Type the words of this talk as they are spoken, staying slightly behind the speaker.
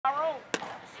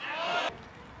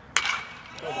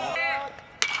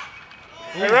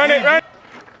Hey, run it, run.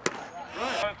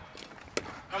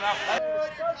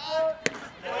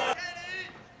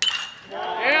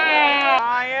 Yeah.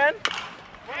 Ryan.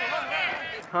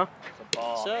 Huh? It's a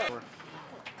ball.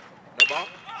 No ball?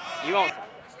 You want?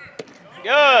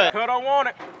 Good. Who don't want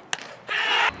it?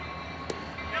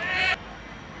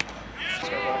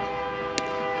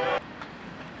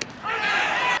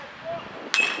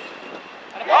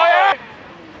 Oh yeah.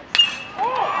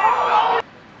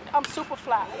 I'm super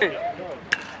fly.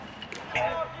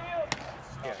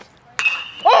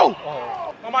 Oh!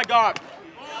 Oh my God!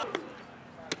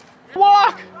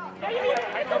 Walk!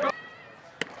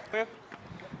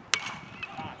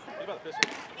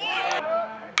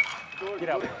 Get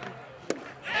out.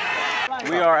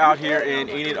 We are out here in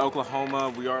Enid, Oklahoma.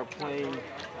 We are playing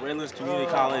Redlands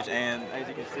Community College, and as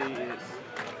you can see,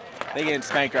 they getting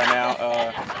spanked right now.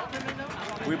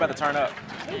 We're about to turn up.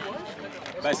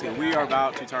 Basically, we are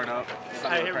about to turn up. It's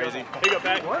about to go crazy. Here you go,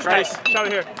 back. Trace, show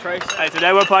it here. Trace. Hey,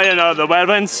 today we're playing the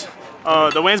Redlands.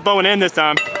 The wind's blowing in this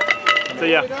time. So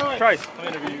yeah, Trace. Let me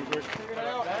interview you quick.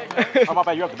 Oh my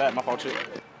bad, you're up the bat. My fault, shit.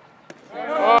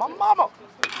 My mama.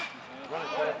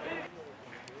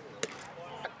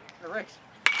 Rex.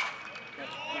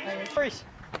 Trace.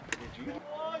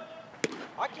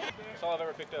 I can't. That's all I've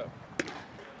ever picked up.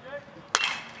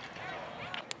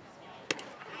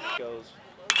 Goes.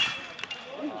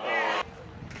 Oh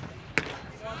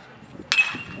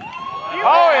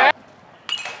yeah.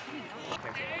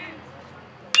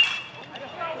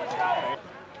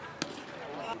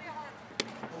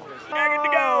 I get to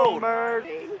go.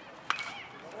 Birdie.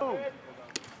 Oh.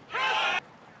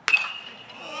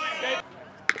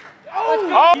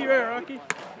 Oh. Here, Rocky.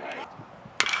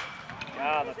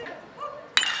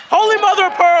 Holy mother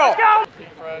of pearl!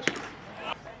 Fresh.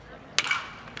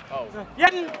 Oh. Yeah.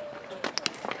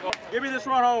 Give me this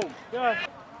run home. Good.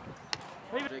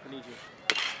 Jake, I need you.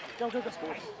 Go.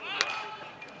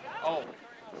 Oh.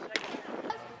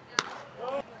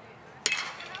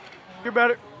 You're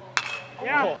better.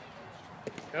 Yeah.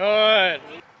 Good.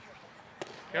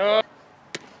 Good.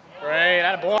 Great.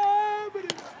 That boy.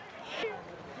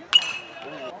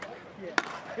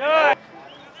 Good.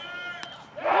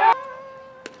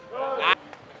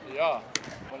 Yeah.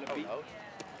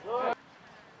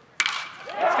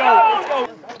 Let's go.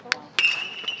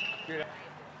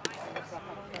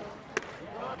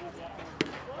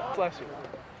 Bless you.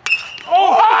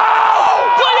 Oh!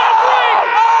 Play that break!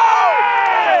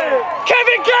 Oh!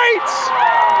 Kevin Gates!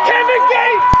 Kevin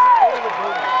Gates!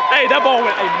 Hey, that ball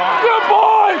went a mile. Good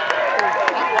boy!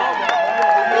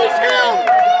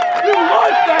 You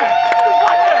like that!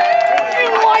 You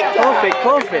like that!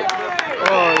 Perfect.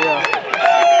 Oh yeah.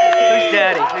 Who's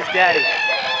daddy?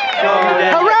 Show him your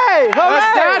daddy. Hooray!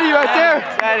 That's daddy right there.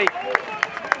 Daddy.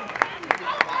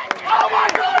 Oh my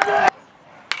God!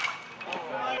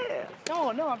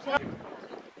 No, I'm sorry.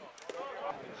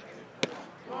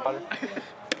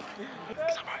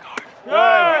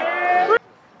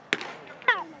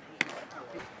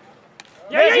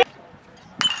 Yeah.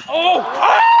 Oh!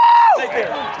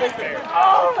 Stay fair.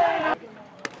 Oh!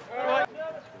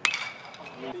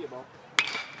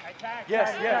 Yes.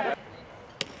 Yeah.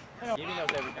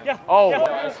 Oh,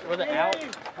 yeah. was it out? You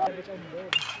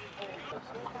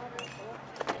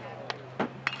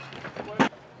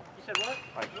said what?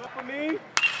 For me.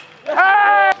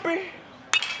 Happy.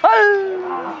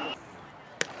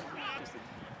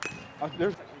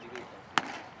 There's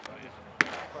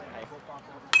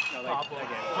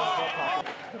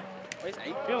Where's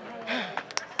 8?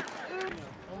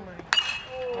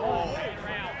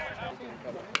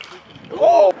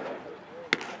 Oh!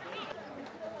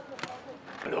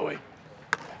 Put away.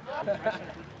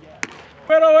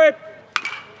 Put away.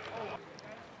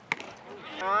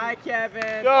 Hi,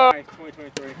 Kevin. Go. All right,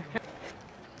 2023.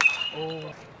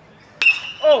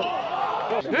 Oh!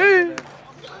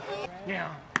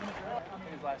 Yeah.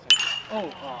 Oh.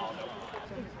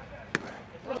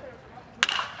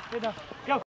 Go.